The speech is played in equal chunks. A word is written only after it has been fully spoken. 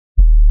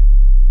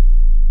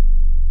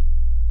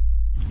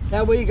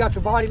That way you got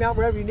your body mount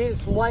wherever you need it.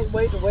 It's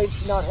lightweight, the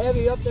weight's not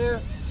heavy up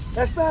there.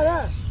 That's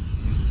badass.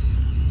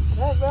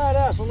 That's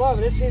badass. I love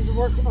it. It seems to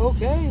work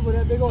okay with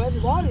that big old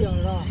heavy body on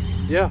it, huh?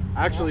 Yeah,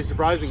 actually,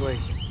 surprisingly.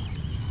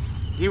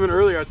 Even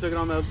earlier, I took it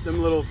on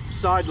them little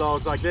side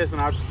logs like this,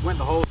 and I went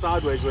the whole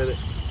sideways with it,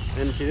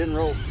 and she didn't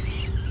roll.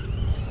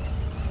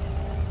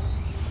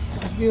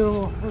 It's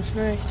beautiful. Looks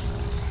great.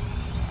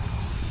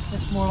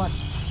 It's more like...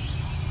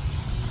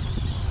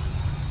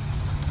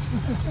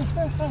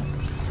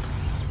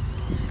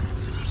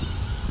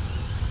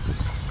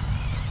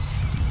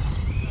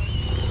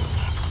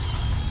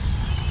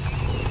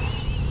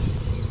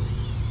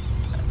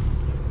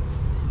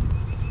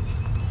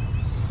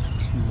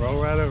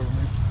 Roll right over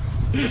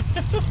me.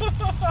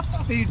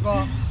 Speed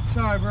bump.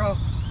 Sorry, bro.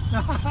 You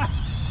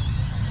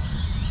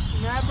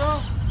mad,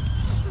 bro?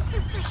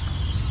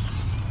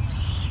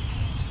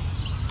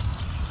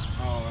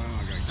 Oh, I'm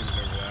not gonna get it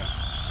over that.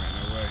 Right,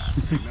 no way.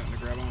 Ain't nothing to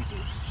grab onto.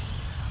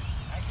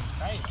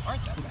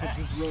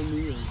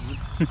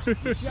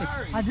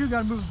 I do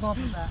gotta move the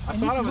bumper back. I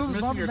thought I was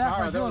missing your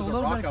tire. That was a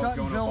rock I was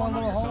going up on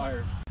your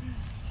tire.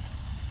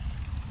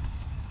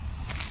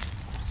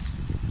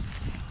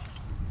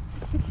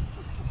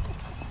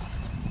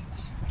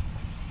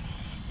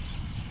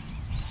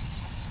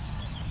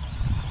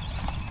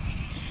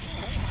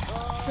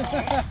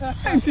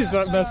 She's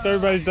about messed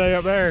everybody's day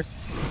up there.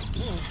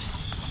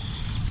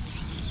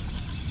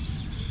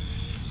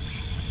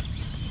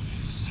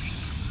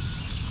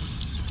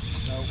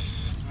 Nope,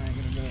 I ain't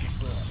gonna get it in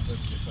foot.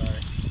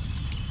 Sorry.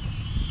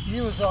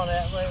 You was on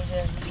that way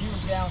then. You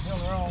was downhill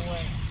the wrong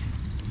way.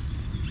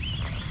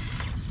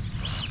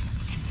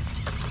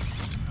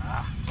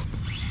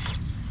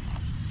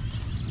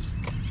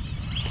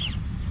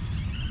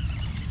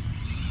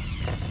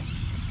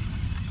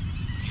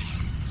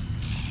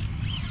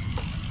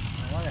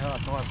 I wonder how I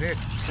come up here.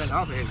 Sitting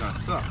off here is gonna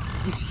suck.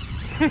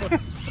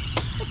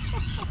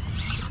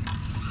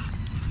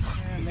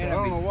 I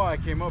don't know why I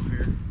came up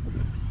here.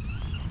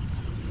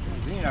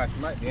 You know, it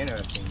might be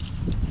interesting.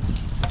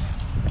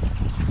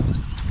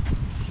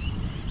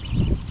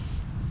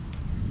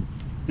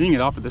 You can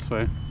get off it this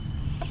way.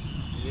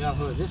 You know,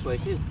 it this way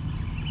too.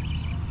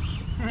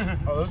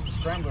 Oh, those are the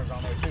scramblers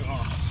on there too,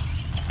 huh?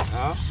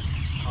 Huh?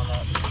 On the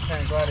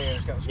Pan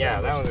Gladiator's got scramblers.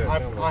 Yeah, that was a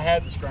scrambler. I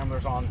had the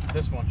scramblers on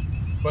this one,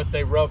 but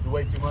they rubbed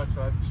way too much,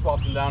 so I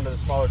swapped them down to the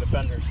smaller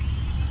Defenders.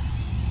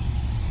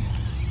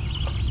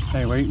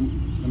 Hey, wait.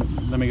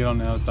 Let me get on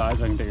the other side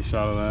so I can take a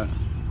shot of that.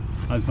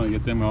 I just want to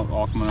get them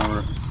all coming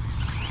over. I'm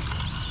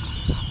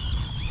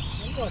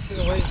going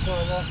to wait until I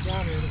walk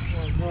down here this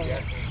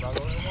morning.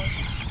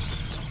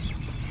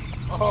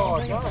 Oh,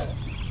 I got it.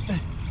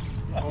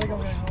 I think I'm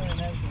going to go in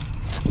that one.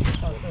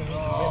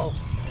 Oh.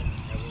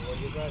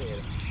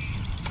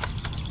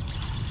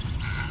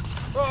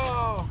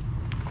 Oh.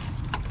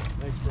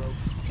 Thanks, bro.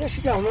 Yes,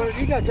 you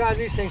got to drive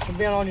these things from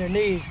being on your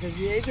knees because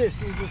you just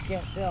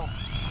can't tell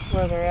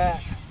where they're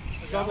at.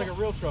 It sounds like a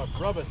real truck.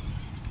 Rub it.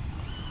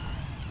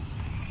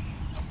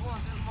 I'm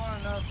pulling just far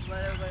enough to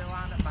let everybody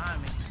line up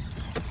behind me.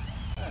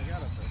 I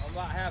got it. I'm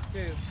about half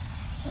two.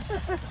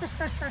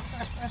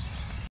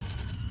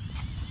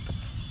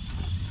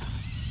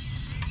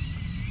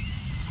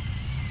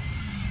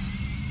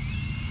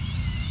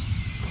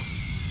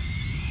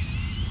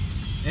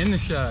 In the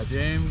shot,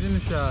 James. In the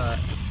shot.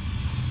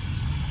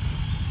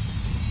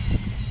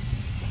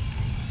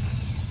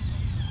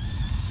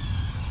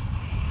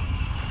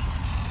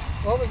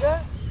 What was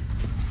that?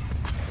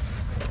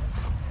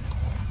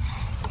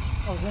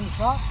 I was in the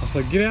shot? I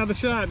said, get out of the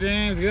shot,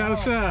 James. Get out of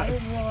the shot. I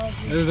didn't realize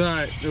It was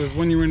alright. It was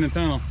when you were in the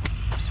tunnel.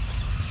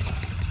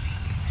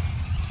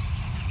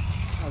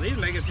 Oh, these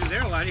make it through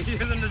there a lot easier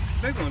than the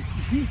big ones.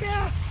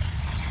 Yeah.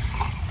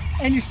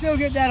 And you still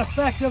get that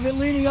effect of it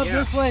leaning up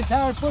this way and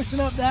tower pushing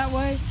up that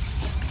way.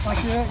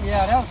 Like you're,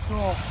 yeah, that was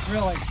cool,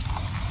 really.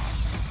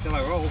 Till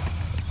I roll.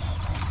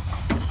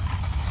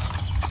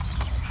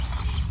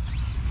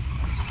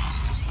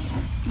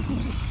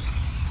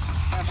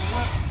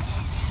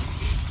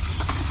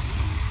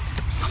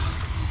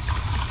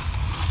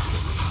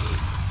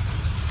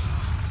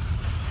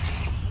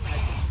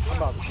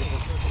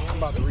 I'm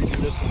about to redo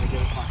this one and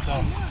get it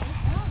myself.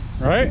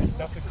 Right?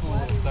 That's a cool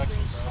little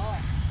section, bro.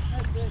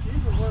 These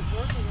are worth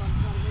working on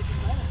trying to make it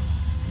better.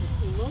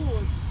 The little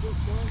ones just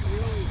don't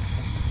really.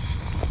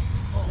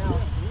 Now,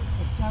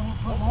 if I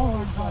put more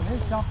words on his,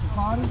 chopped his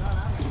body,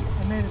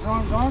 and made his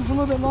arms a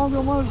little bit longer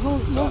than one of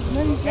those little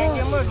mini Can't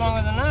get much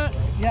longer than that.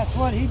 Yeah, that's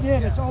what he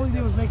did. It's all he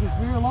did was make his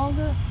rear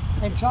longer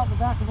and chop the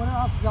back of whatever.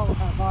 I forgot what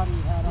kind of body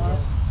he had on it.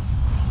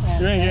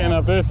 And, You ain't getting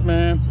up this,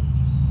 man.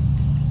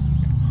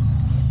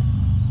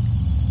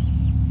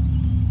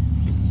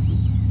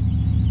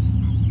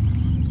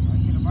 I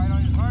get a bite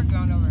on his hard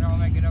ground over here, I'll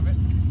make it of it.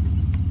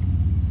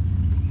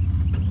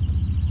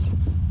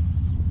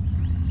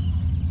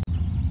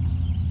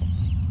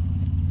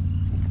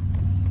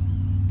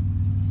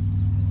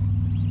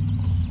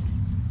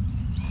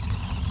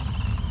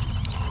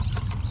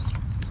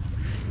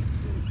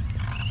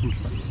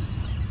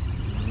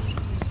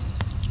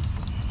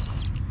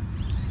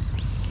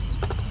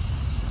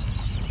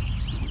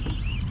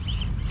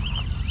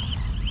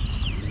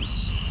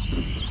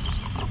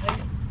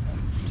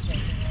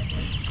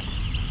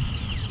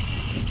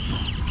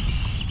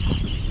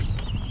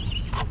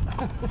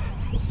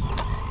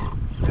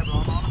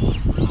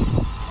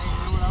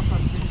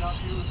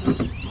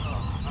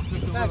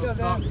 Back up,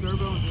 stock Dan.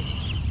 servo and just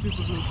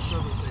super glued the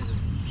servo saver.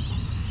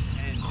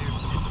 And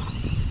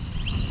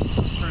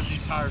dude, turns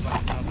these tires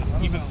like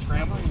something. Even the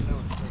scramblers.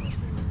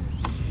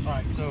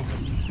 Alright, so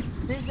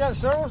These got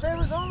servo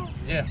savers on them?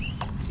 yeah.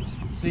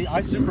 See,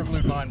 I super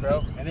glued mine,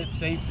 bro, and it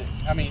saves it.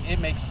 I mean, it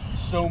makes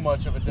so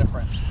much of a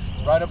difference.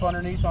 Right up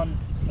underneath on.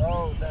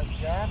 Oh, that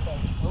gap that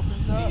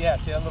opens up? See, yeah,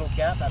 see that little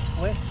gap, that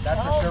split?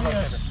 That's your Oh, servo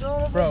yeah, saver.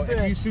 son of a Bro, if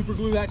bitch. you super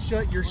glue that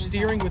shut, your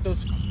steering with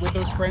those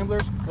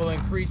scramblers will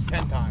increase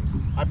 10 times.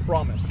 I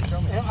promise.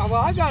 Show me. Yeah,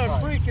 well, I got a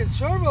freaking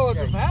servo at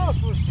the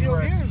house with steel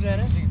gears in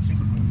it. See, it's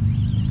super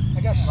glued.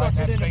 I got sucked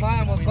that into space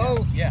mine with between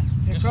both. that. Yeah.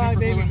 The just super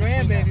glue crybaby in between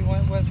grandbaby that.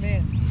 went with me.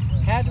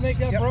 And had to make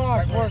that Yep,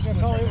 barrage right where work. it That's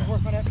splits all right it was there.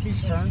 working on that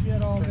piece of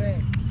shit all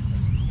day.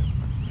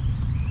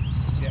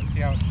 Yeah, see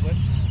how it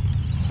splits?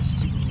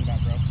 Super glue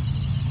that, bro.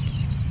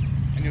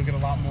 And you'll get a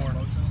lot more.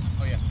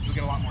 Oh yeah, you'll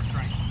get a lot more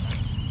strength.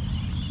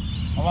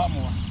 A lot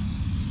more.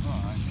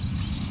 Alright.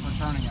 For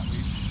turning at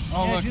least.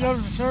 Oh, Yeah, look. did you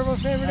notice the servo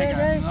saver They there, got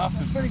Dave? nothing.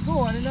 That's pretty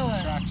cool. I didn't know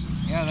that. Traction.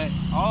 Yeah,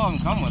 all of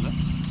them come with it.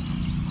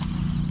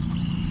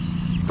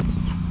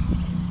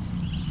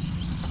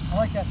 I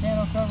like that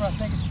tonneau cover. I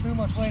think it's too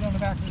much weight on the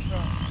back of the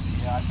truck.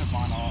 Yeah, I took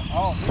mine all.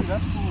 Oh, dude,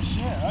 that's cool as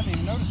shit. I didn't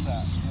even notice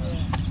that.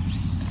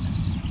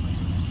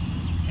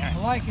 Yeah. I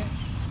like it.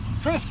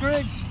 Chris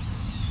Griggs,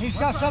 he's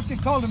got something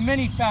called a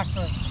mini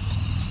factory.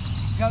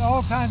 He's got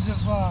all kinds of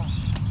stuff.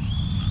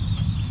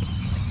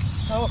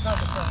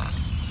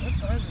 This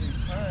size of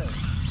these tires.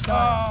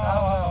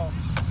 Oh,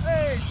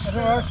 Hey,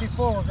 they're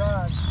RC4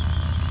 guys.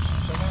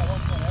 They're not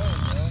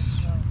 1.0, bro.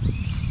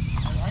 I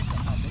like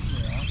them, how big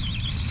they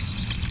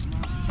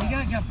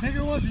are. He got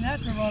bigger ones than that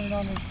to running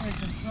on this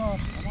freaking truck.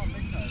 I want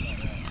big tires like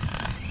that.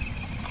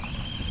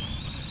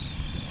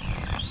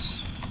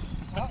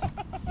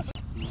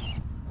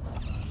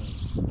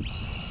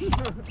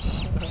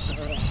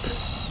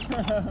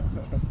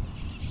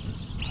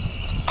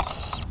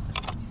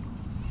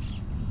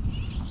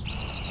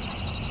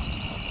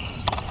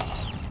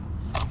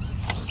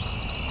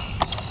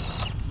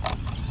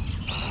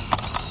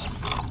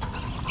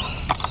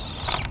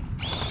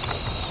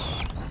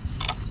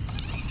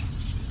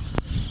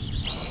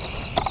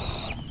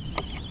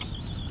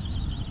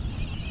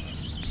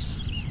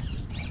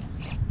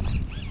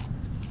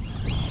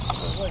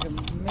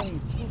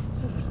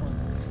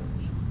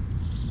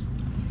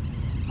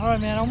 All right,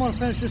 man, I'm gonna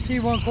finish this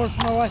T1 course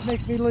before my wife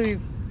makes me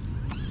leave,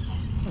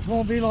 which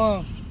won't be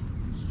long.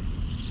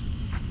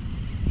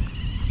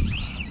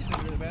 Go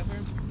to the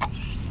bathroom?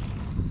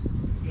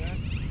 Yeah.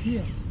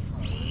 Yeah. Oh,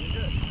 really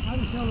good. I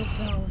just held it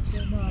down and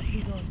said, no,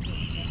 she's on this.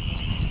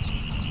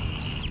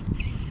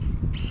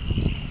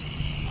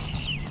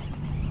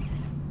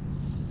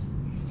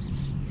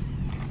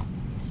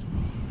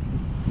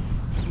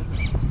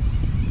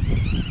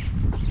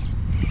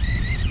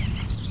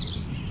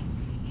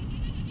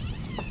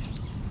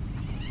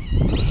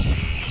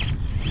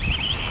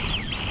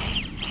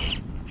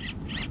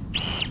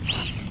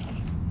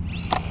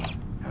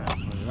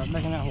 Right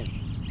back in that hole.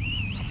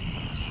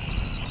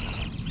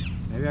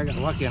 Maybe I got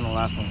lucky on the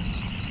last one.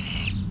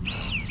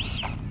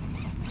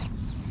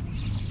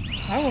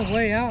 I went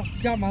way out,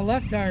 got my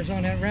left tires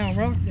on that round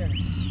rock there.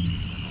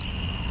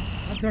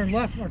 I turned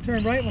left or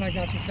turned right when I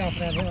got to the top of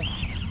that hill.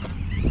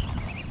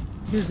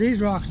 Use these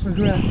rocks for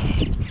grip.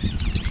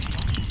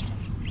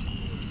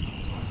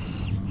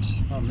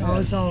 Oh, man. Oh,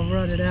 it's all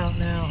rutted out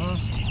now, huh?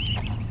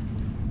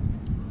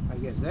 I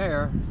get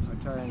there, I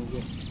try and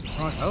get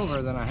front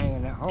over, then I hang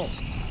in that hole.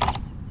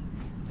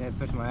 Can't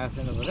push my ass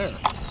in over there.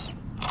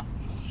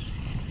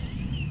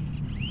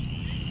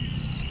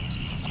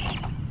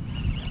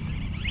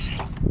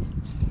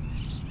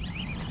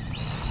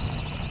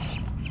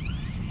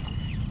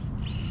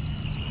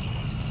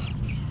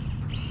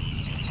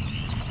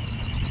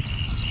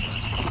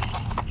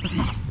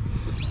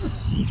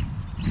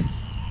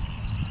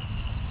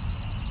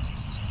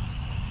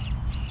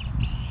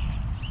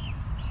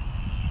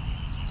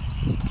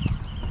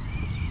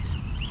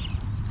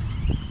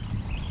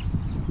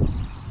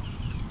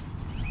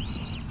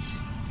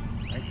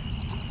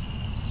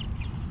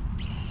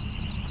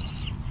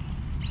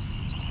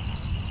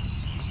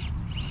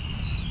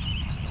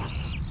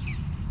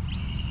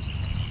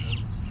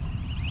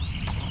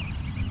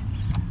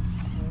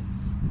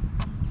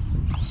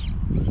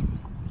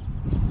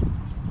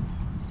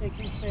 They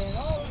keep saying,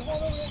 oh, there's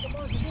one over there at the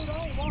market. Dude,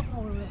 I ain't walking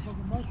over there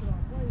fucking market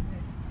on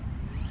Thursday.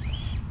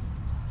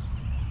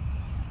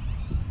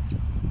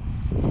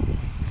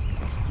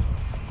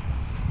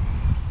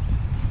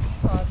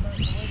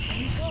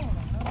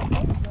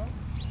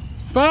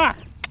 Spock!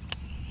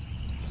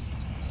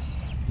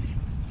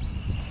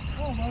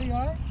 Oh, buddy, you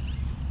alright?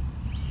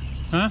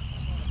 Huh?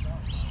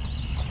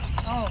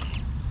 Oh.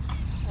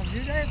 Oh,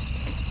 you there?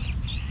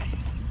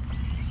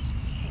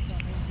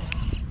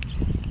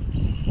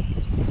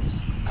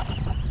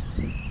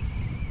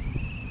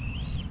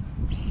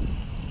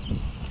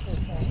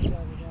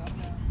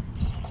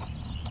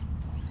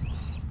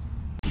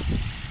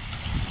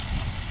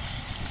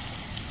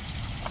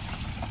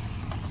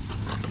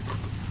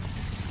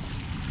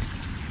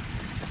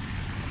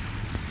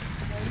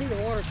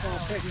 the waterfall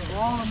picking of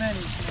all the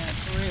minis, man,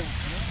 for real.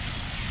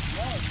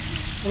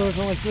 Well, there's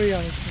only 3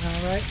 of us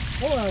now, right?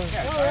 4 of us.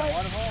 Yeah, All giant right.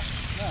 waterfall?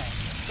 No,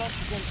 such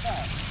a good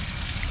size.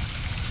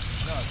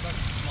 No, it's such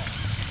a small.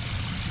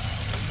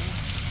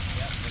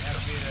 Yeah, it has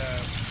to be the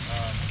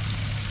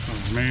Oh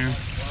man.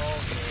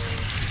 12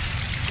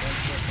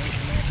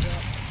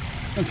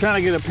 or I'm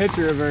trying to get a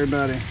picture of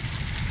everybody.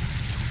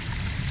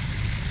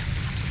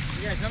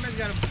 yeah, somebody's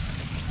got a.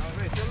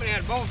 Somebody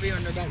had both of you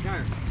on their back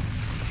tire.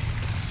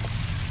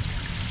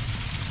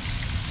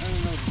 I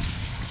don't know.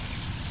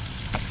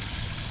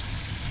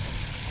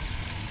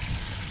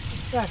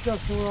 Back up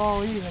so we're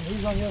all even.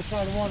 He's on the other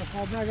side of the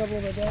waterfall. Back up a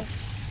little bit, Dad.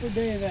 Where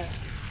Dave at?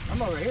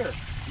 I'm over here.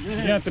 You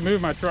have to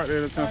move my truck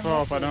there. It's gonna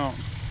fall if I don't.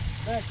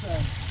 Back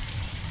side.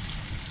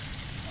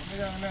 I'll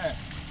be on that.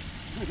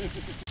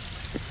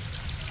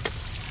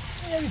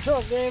 Hey, your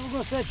truck, Dave. We're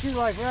going to set you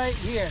like right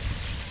here.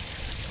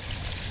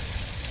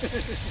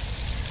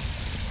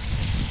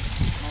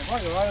 Why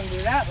don't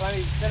do that? Let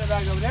me set it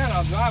back over there and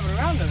I'll drive it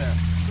around to there.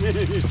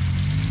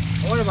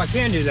 I wonder if I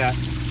can do that.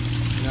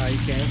 No, you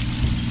can't.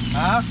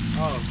 Huh?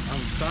 Oh, on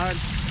the side?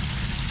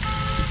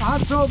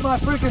 I drove my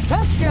freaking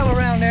test scale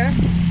around there.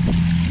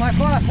 My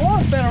class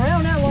 1's been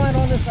around that line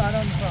on this side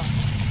on the front.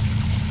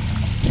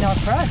 Now,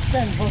 crash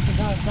standing most of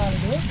the time trying to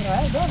do it, but I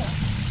have done it.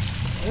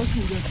 What's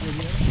you good for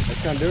here? I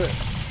can't do it.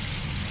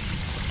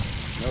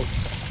 Nope.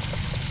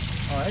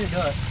 Oh, I didn't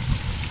do it.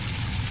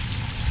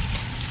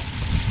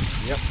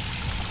 Yep.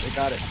 They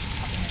got it.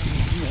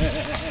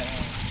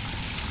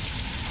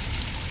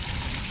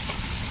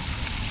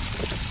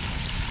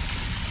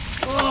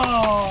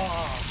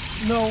 Oh,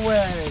 no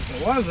way.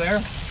 It was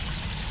there.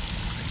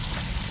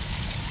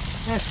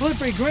 That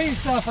slippery green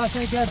stuff, I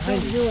think had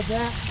something to do with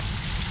that.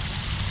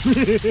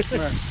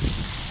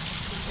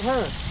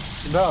 Her.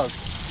 The dog.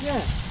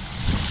 Yeah.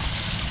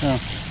 Oh.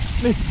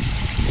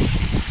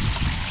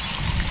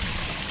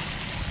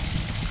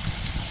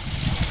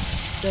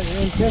 Got your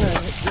antenna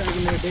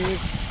dragging there, Dave.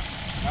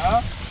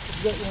 Huh?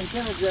 You got your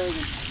antenna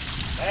dragging.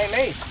 That ain't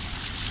me.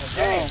 That's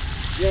James. Oh,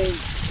 James.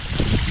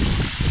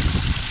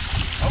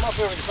 I'm up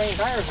here with the clean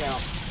tires now.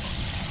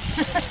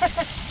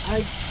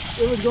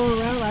 It was going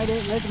around, I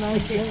didn't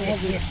recognize it. It had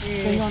the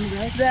thing on the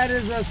back. That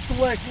is a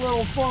slick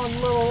little fun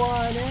little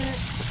line, ain't it?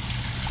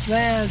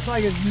 Man, it's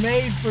like it's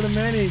made for the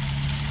minis.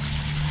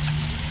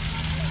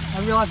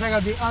 I realized I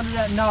gotta be under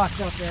that notch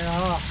up there,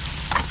 huh?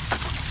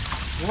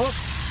 Whoop.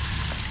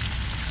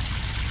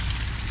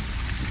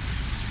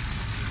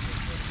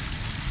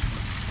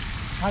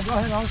 I'll go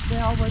ahead, I'll stay,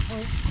 I'll wait for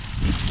you.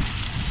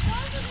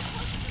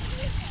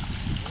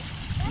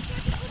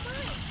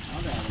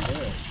 I'm down to do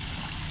it.